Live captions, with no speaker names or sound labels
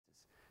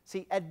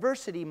See,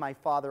 adversity, my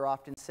father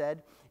often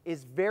said,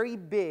 is very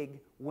big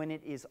when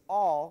it is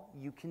all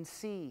you can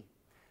see.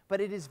 But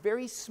it is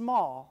very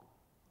small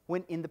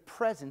when in the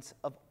presence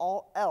of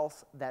all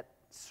else that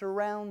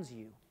surrounds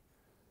you.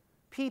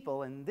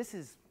 People, and this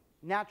is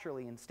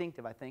naturally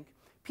instinctive, I think,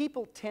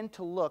 people tend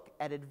to look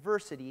at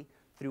adversity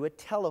through a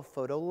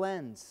telephoto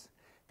lens.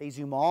 They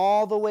zoom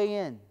all the way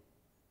in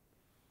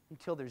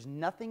until there's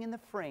nothing in the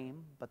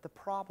frame but the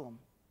problem.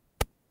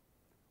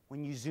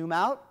 When you zoom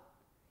out,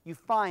 you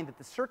find that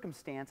the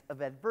circumstance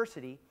of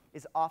adversity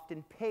is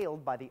often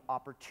paled by the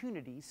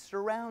opportunities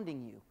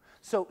surrounding you.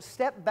 So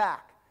step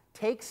back,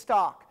 take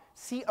stock,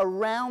 see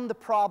around the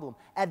problem.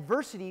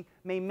 Adversity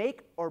may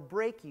make or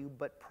break you,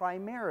 but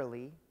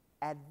primarily,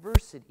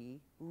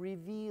 adversity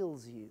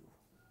reveals you.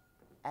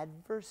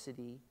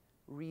 Adversity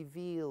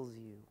reveals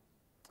you.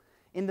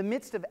 In the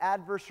midst of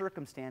adverse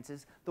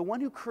circumstances, the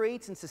one who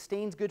creates and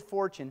sustains good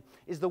fortune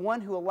is the one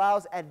who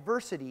allows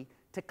adversity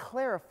to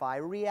clarify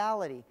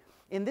reality.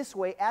 In this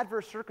way,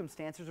 adverse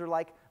circumstances are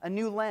like a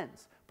new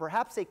lens.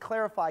 Perhaps they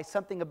clarify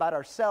something about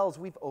ourselves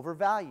we've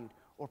overvalued,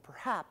 or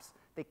perhaps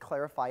they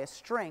clarify a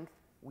strength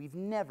we've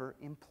never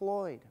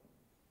employed.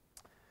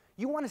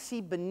 You want to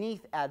see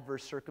beneath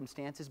adverse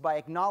circumstances by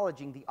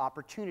acknowledging the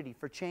opportunity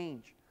for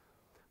change.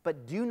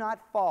 But do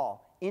not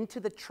fall into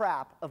the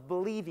trap of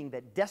believing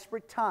that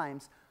desperate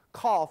times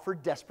call for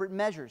desperate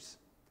measures.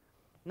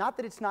 Not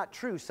that it's not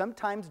true.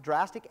 Sometimes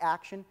drastic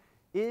action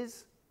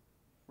is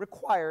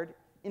required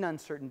in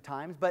uncertain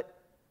times, but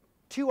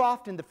too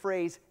often the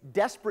phrase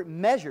desperate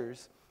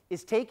measures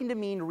is taken to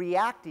mean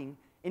reacting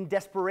in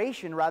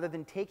desperation rather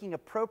than taking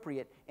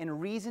appropriate and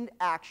reasoned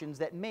actions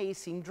that may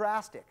seem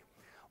drastic.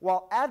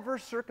 While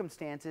adverse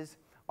circumstances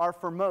are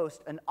for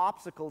most an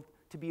obstacle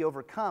to be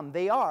overcome,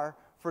 they are,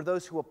 for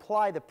those who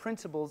apply the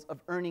principles of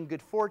earning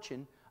good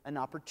fortune, an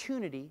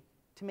opportunity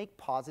to make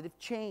positive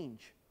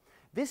change.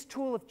 This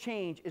tool of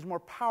change is more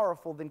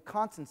powerful than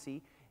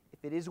constancy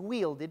if it is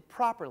wielded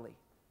properly.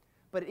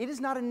 But it is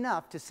not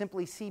enough to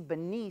simply see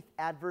beneath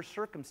adverse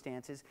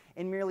circumstances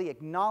and merely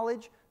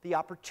acknowledge the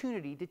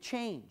opportunity to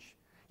change.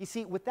 You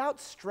see, without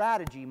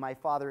strategy, my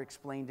father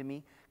explained to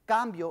me,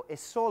 cambio es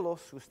solo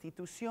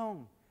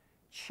sustitución.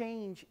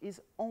 Change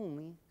is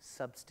only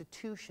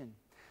substitution.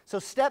 So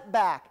step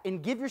back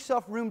and give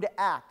yourself room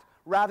to act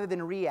rather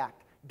than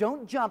react.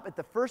 Don't jump at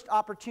the first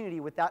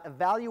opportunity without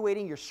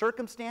evaluating your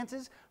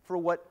circumstances for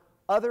what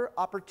other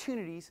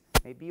opportunities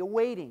may be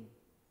awaiting.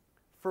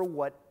 For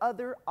what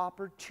other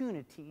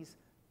opportunities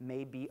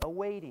may be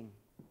awaiting.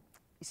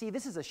 You see,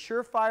 this is a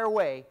surefire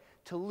way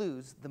to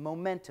lose the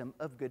momentum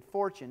of good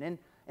fortune.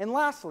 And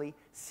lastly,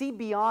 see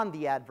beyond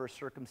the adverse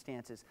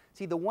circumstances.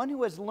 See, the one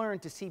who has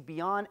learned to see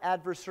beyond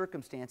adverse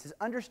circumstances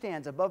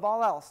understands, above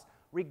all else,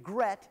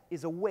 regret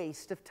is a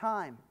waste of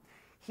time.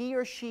 He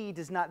or she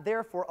does not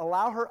therefore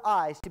allow her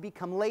eyes to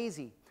become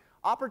lazy.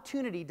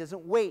 Opportunity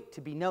doesn't wait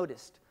to be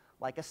noticed.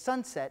 Like a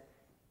sunset,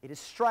 it is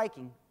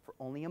striking for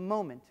only a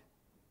moment.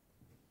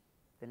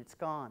 Then it's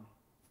gone.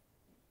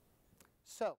 So